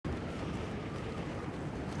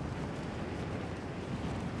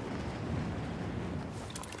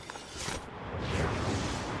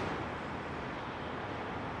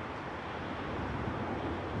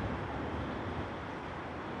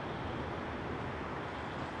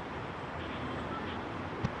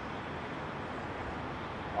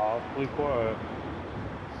awfully quiet.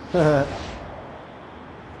 I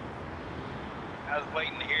was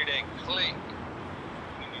waiting to hear that click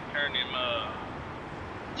when you turn them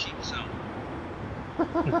cheeks on.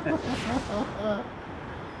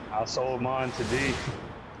 I sold mine to D.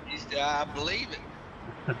 I believe it.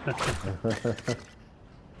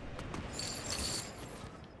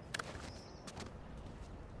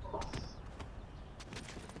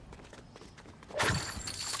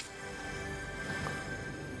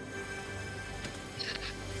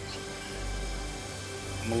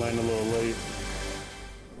 I'm gonna land a little late.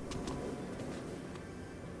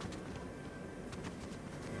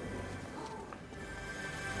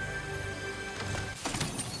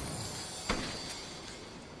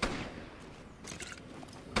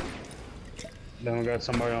 Then we got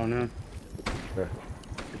somebody on him. Okay.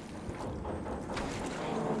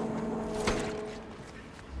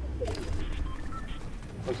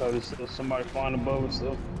 Looks like there's still somebody flying above us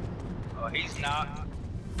though. Oh, he's not.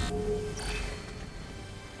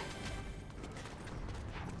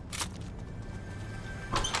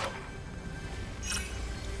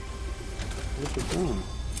 What's it doing?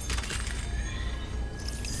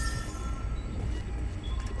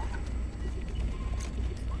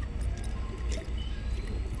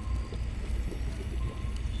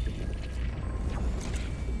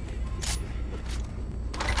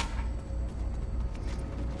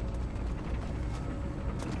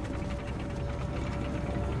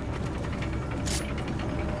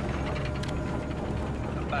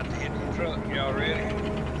 I'm about to hit the truck. Y'all ready?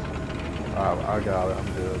 I got it. I'm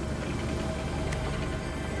good.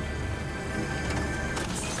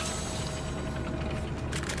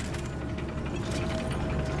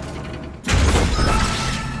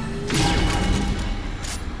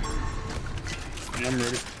 Yeah, I'm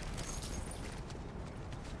ready.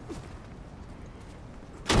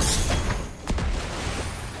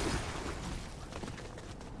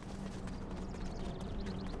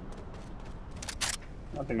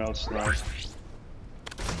 Nothing else left.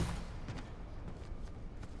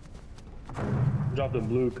 Drop the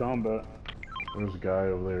blue combat. There's a guy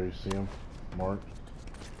over there. You see him? Mark.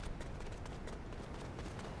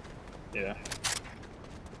 Yeah.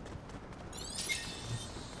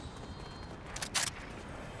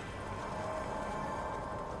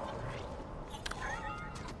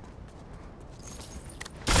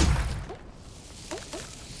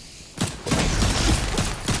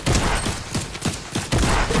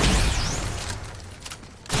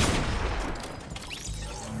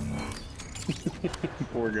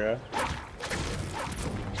 Poor guy.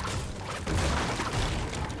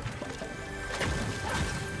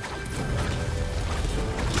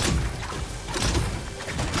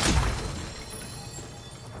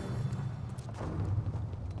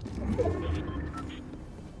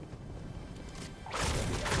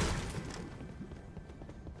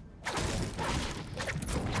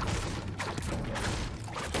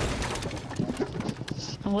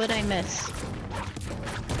 What'd I miss?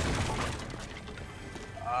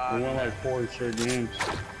 We won like 4 straight games.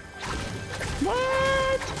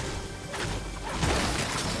 What?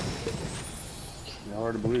 Yeah,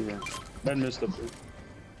 hard to believe it. Ben missed up.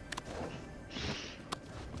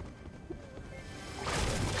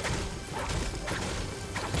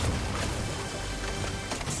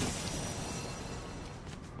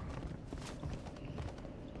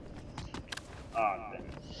 Ah, damn.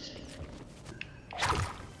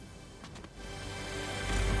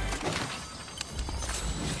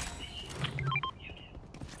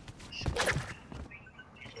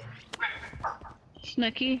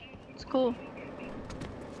 Snooky. It's cool.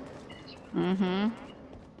 Mm-hmm.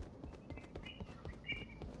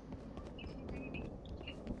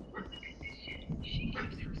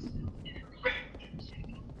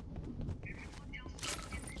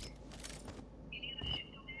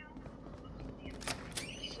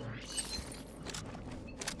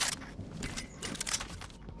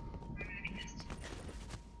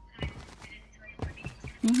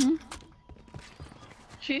 Mm-hmm.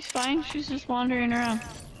 She's fine. She's just wandering around.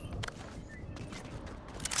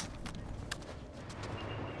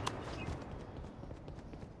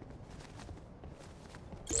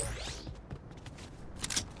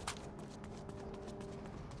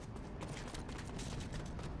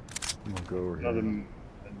 I'm gonna go over here. Another.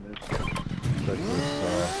 Check this.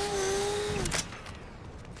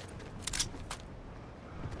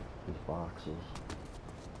 These boxes.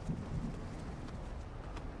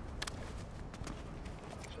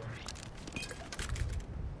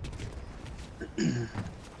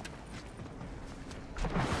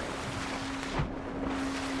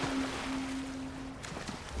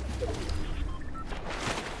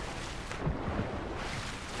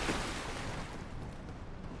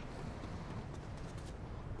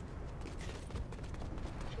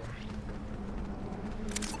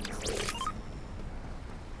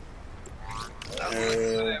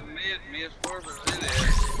 That miss where was it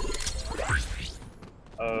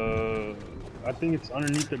at? I think it's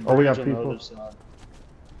underneath the Oh, we bridge got on the people. other side.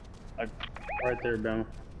 Like, right there, Bama.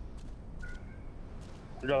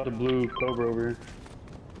 We got the blue Cobra over here.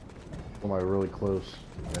 Somebody really close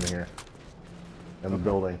in here. In the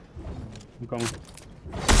building. I'm coming.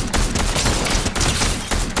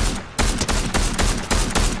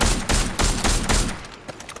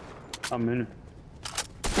 I'm in it.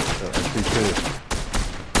 SP2.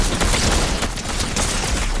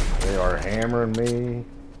 They are hammering me.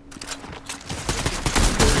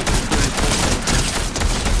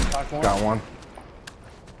 Got one.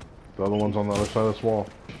 The other one's on the other side of this wall.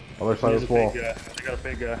 Other side of this wall. They got a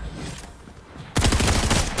big guy.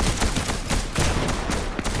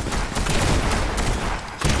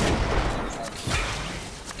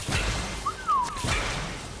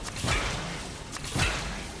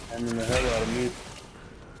 Hammering the hell out of me.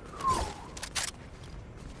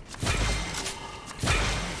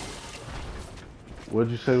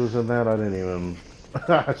 What'd you say was in that? I didn't even.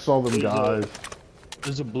 I saw them guys.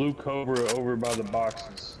 There's a blue Cobra over by the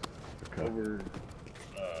boxes. Okay. Over,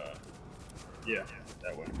 yeah,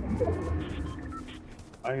 that way.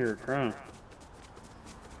 I hear a crown.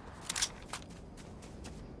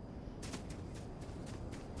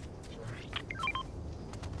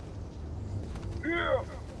 Yeah.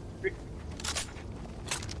 You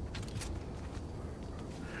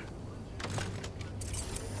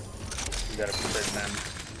gotta protect them.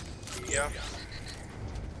 Yeah.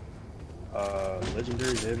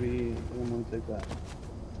 Legendary heavy. I don't want to take that.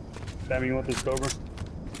 Sammy, you want this Cobra?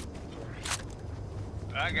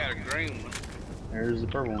 I got a green one. There's the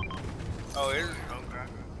purple one. Oh, is it? Okay.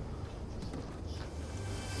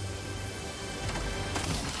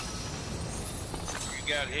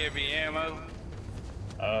 You got heavy ammo?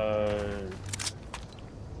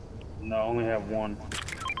 No, I only have one.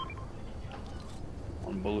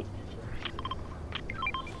 One bullet.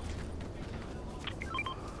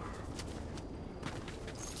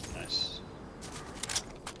 Nice.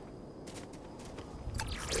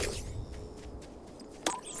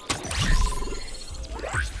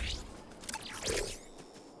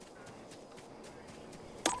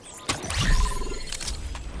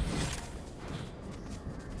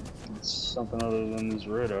 It's something other than this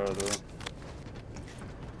radar, though.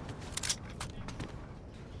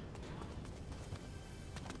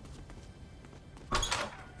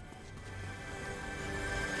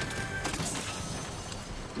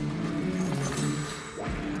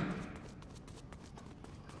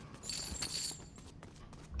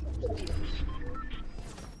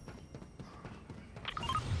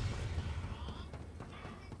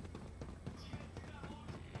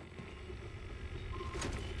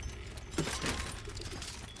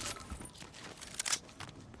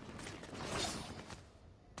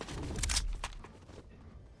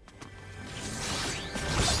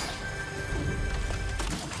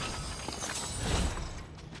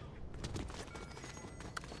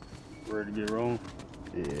 Ready to get rolling?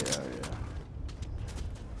 Yeah.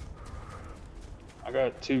 I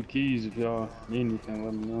got 2 keys. If y'all need anything,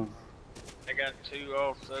 let me know. I got 2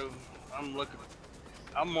 also. I'm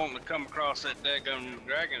wanting to come across that daggum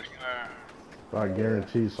dragon's fire. I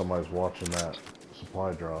guarantee somebody's watching that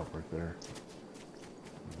supply drop right there.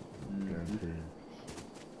 Guaranteed.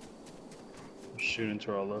 Shooting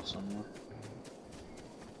to our left somewhere.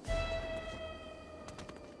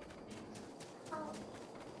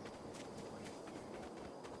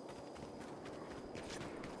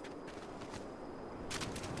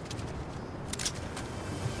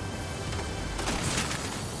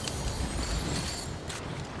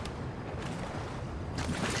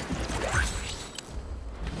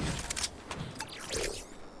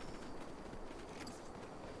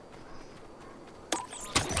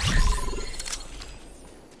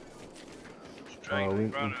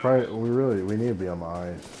 We need to be on the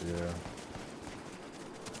ice, yeah.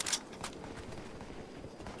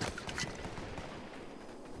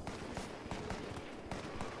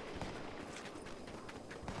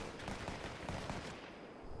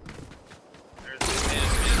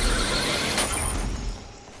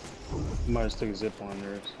 You might just took a zip line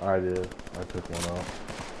there. I did. I took one off.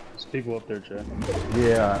 There's people up there, Chad.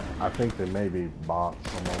 Yeah, I think they may be bots,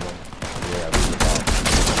 some of them. Yeah, these are bots.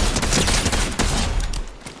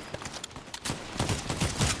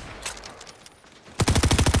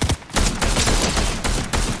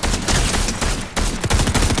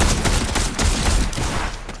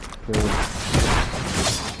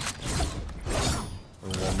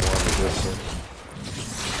 And one more in the distance.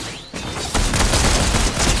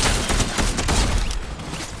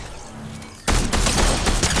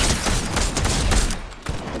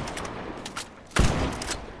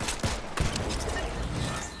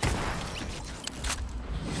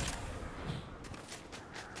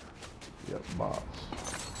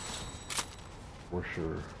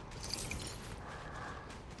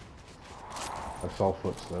 I saw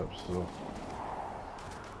footsteps, so.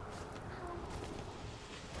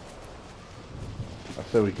 I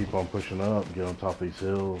say we keep on pushing up, get on top of these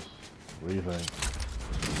hills. What do you think?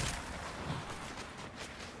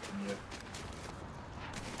 Yeah.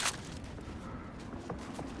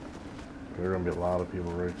 There are gonna be a lot of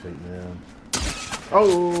people rotating in.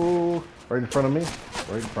 Oh! Right in front of me.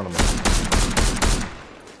 Right in front of me.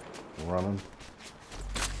 Running.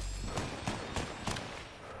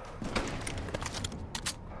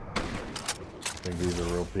 I think these are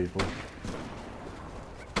real people.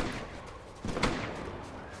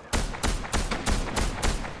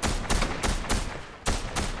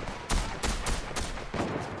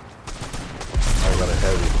 I got a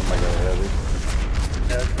heavy. Somebody got a heavy.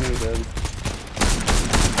 Yeah, it's me, dude.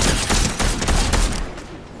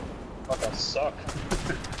 Fuck, I suck.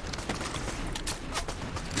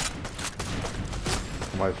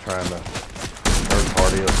 Somebody's trying to third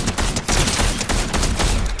party us.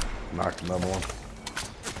 Knocked another one.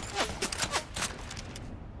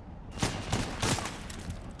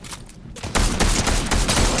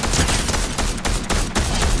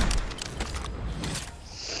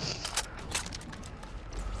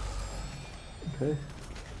 Okay.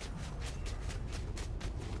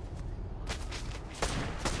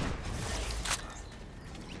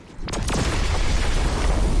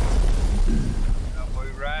 We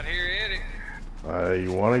right here at it.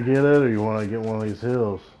 You want to get it or you want to get one of these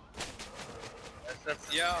hills? That's up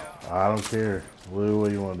to y'all. I don't care. Lou, what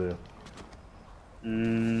do you want to do?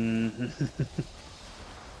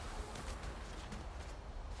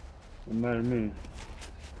 Don't matter to me.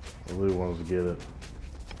 Lou wants to get it.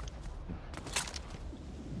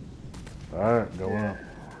 Alright, go on.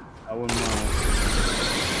 I wouldn't mind.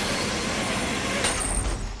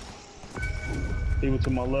 People to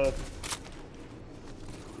my left.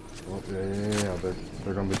 Oh, yeah.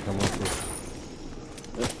 They're going to be coming up with.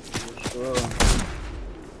 Yep, for sure.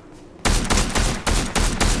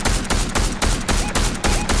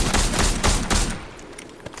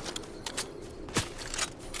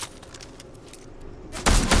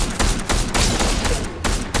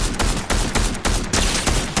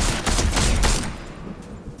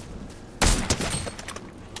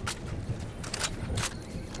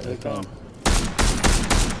 There they come.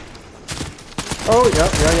 Oh, yeah.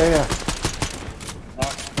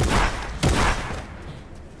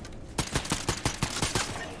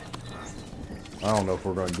 I don't know if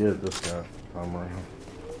we're going to get it this time around.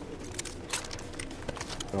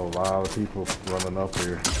 There's a lot of people running up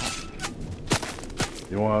here.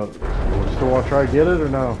 You still want to try to get it or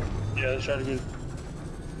no? Yeah, let's try to get it.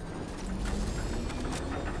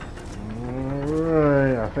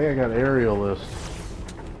 Alright, I think I got aerial list.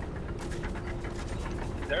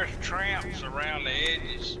 There's tramps around the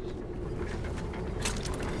edges.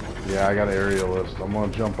 Yeah, I got an aerial list. I'm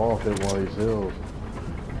gonna jump off at one of these hills.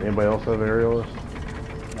 Anybody else have an aerial list?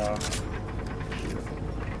 No.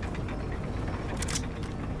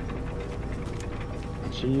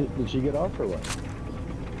 Did she get off or what?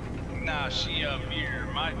 Nah, she up here,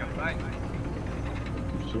 Mike, I think.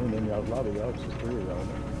 She and then y'all's lobby, y'all just three of y'all.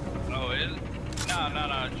 Oh, is it?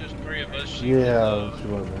 No, just 3 of us. She Yeah, was, she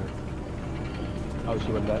wasn't there. Oh,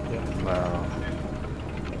 she went back there? No.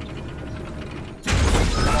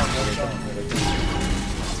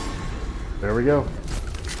 There we go.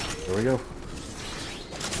 There we go.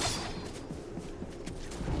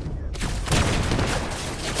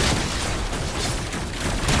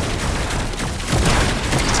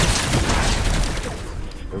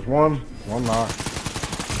 There's one knock.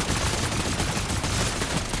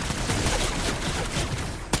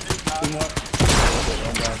 Two more.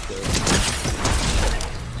 One back there.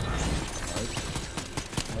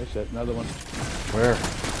 Nice shot. Another one. Where?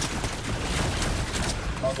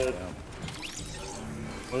 Oh, the...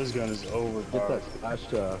 Well, this gun is over. Get that splash,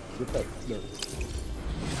 get that, yeah,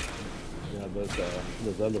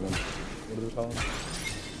 those other ones. What do they call them?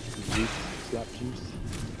 Juice, slap juice.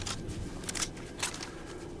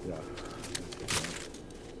 Yeah.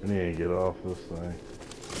 I need to get off this thing.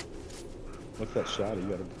 What's that shot? You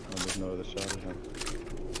gotta, there's no other shot, huh?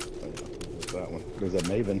 Oh yeah, what's that one? There's that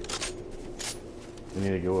Maven. We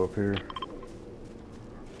need to go up here.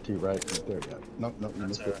 To your right, there you go. Nope, you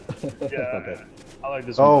missed it. Yeah, Okay. I like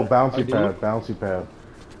this Oh, one. bouncy do pad, bouncy pad.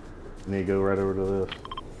 We need to go right over to this.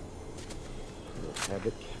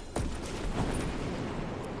 Havoc.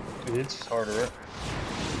 It's harder, right?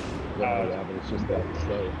 Yeah, but it's just that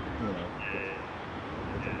slow, you know.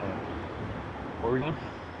 Where are we going?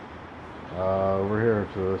 Over here,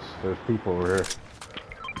 so there's people over here.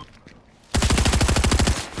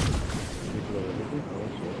 People over here. Oh,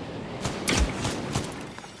 shit.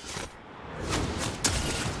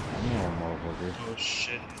 Oh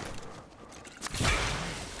shit.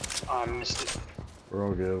 Oh, I missed it. We're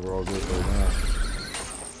all good. We're all good right now.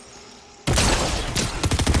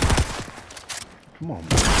 Come on, man.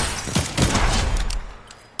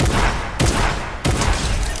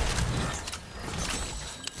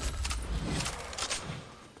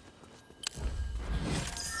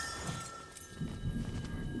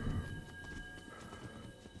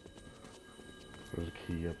 There's a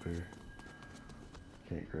key up here.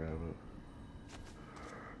 Can't grab it.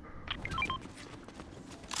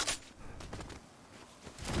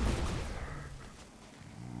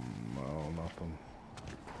 No, nothing.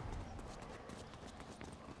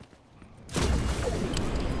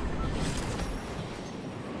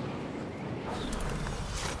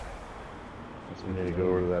 We need to go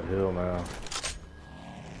over to that hill now.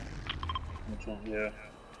 Which one? Yeah.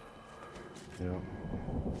 Yeah.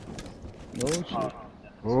 Oh shit.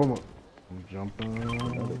 Oh, I'm jumping.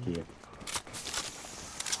 Another key.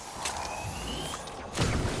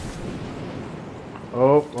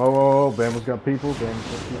 Oh, Bama's got people. Bama's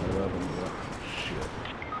got people. Shit.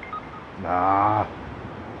 Nah.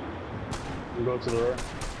 You go to the right.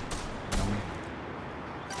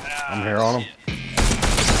 I'm here on him.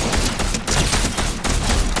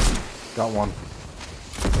 Got one.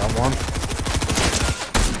 Got one.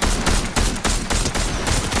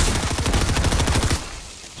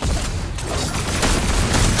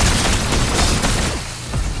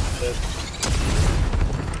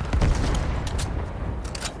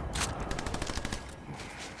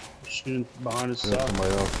 Shooting behind us There's south.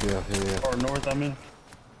 somebody else. Yeah. Or north, I mean.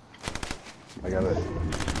 I got it.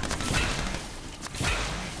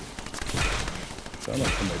 Sound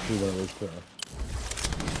like somebody threw one of those.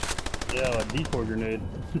 Yeah, like decoy grenade.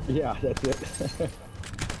 Yeah, that's it.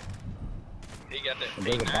 He got that And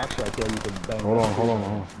there's a P9. box right there you can bang. Hold that on, hold tree on, down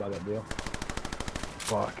hold on. By that deal.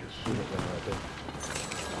 Fuck. Shoot it down right there.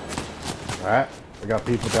 Alright. I got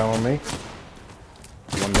people down on me.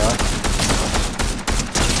 One guy.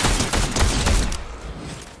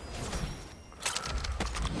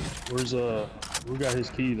 Where's we got his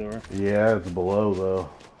key though, right? Yeah, it's below though.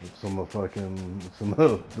 It's in the fucking, it's in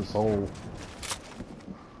this hole.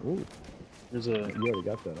 Ooh, There's a you already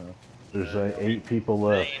got that, huh? There's 8 people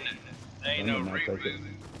They left. ain't no Might take it.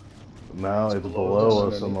 reroute. No, it's below below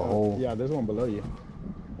us. us in the hole. Yeah, there's one below you.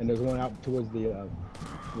 And there's one out towards the,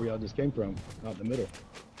 where y'all just came from, out in the middle.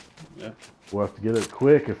 yeah. We'll have to get it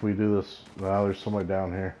quick if we do this. Now there's somebody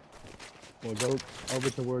down here. Well, go over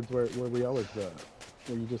towards where we always,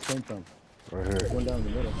 where you just came from. Right here. One down in the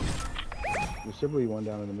middle. There should be one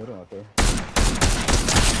down in the middle out there.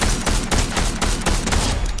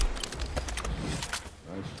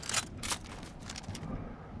 Nice.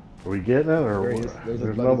 Are we getting it or There he what? is. There's his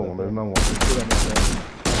There's buddies another up one. there. There's another one. Let's get him up there.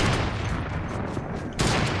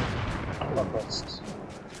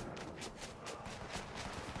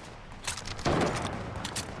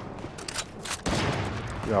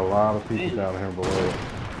 Got a lot of people down here below.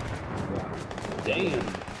 Damn.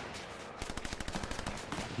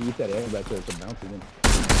 If you get that air back there, it's a bouncy one.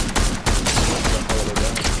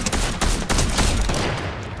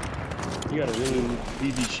 You gotta really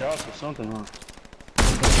lead these shots or something, huh?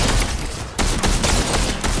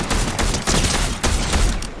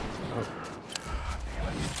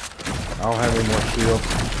 I don't have any more shield.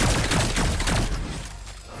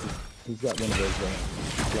 He's got one of those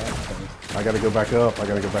flash things. I gotta go back up. I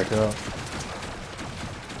gotta go back up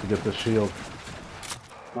to get the shield.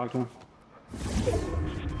 Knocked one.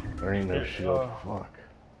 There ain't no Here, shield. Fuck.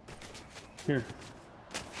 Here.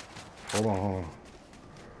 Hold on.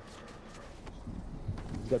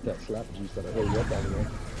 He's got that slap juice that'll hold you up out of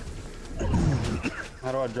there.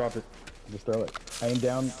 How do I drop it? Just throw it. Aim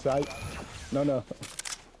down sight. No.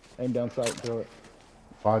 Aim down sight, throw it.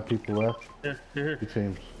 5 people left. Here. 2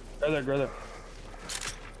 teams. Grab there.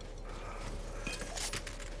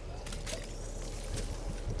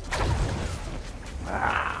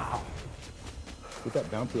 Ow. Get that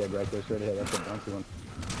bouncy egg right there straight ahead. That's a bouncy one.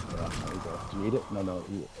 Yeah, there you go. Did you eat it? No,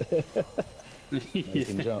 eat it. Now you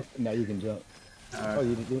can jump. Now you can jump. Oh,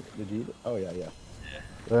 you did you eat it? Oh, yeah.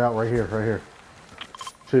 They're out right here.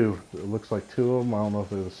 2. It looks like 2 of them. I don't know if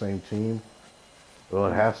they're the same team. Well,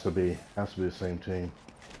 it has to be. Has to be the same team.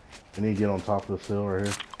 We need to get on top of this hill right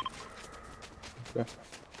here. Okay.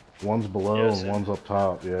 One's below Yeah, and same. one's up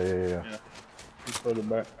top. Yeah. Yeah. He's further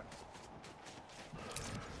back.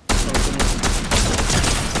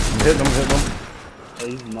 I'm hitting them. Oh,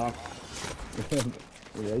 he's knocked.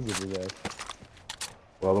 We raised his ass.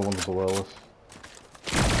 The other one's below us.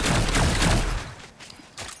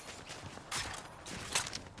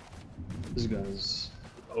 This guy's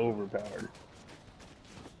overpowered.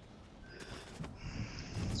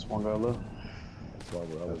 One guy left. That's why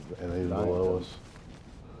we're always And he's dying below from- us.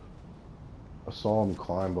 I saw him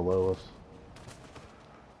climb below us.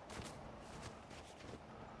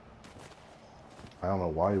 I don't know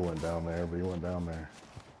why he went down there, but he went down there.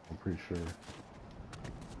 I'm pretty sure.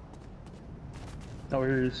 Oh,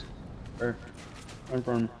 here he is. Right in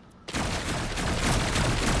front of me.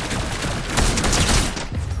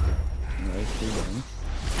 Nice, 3 down.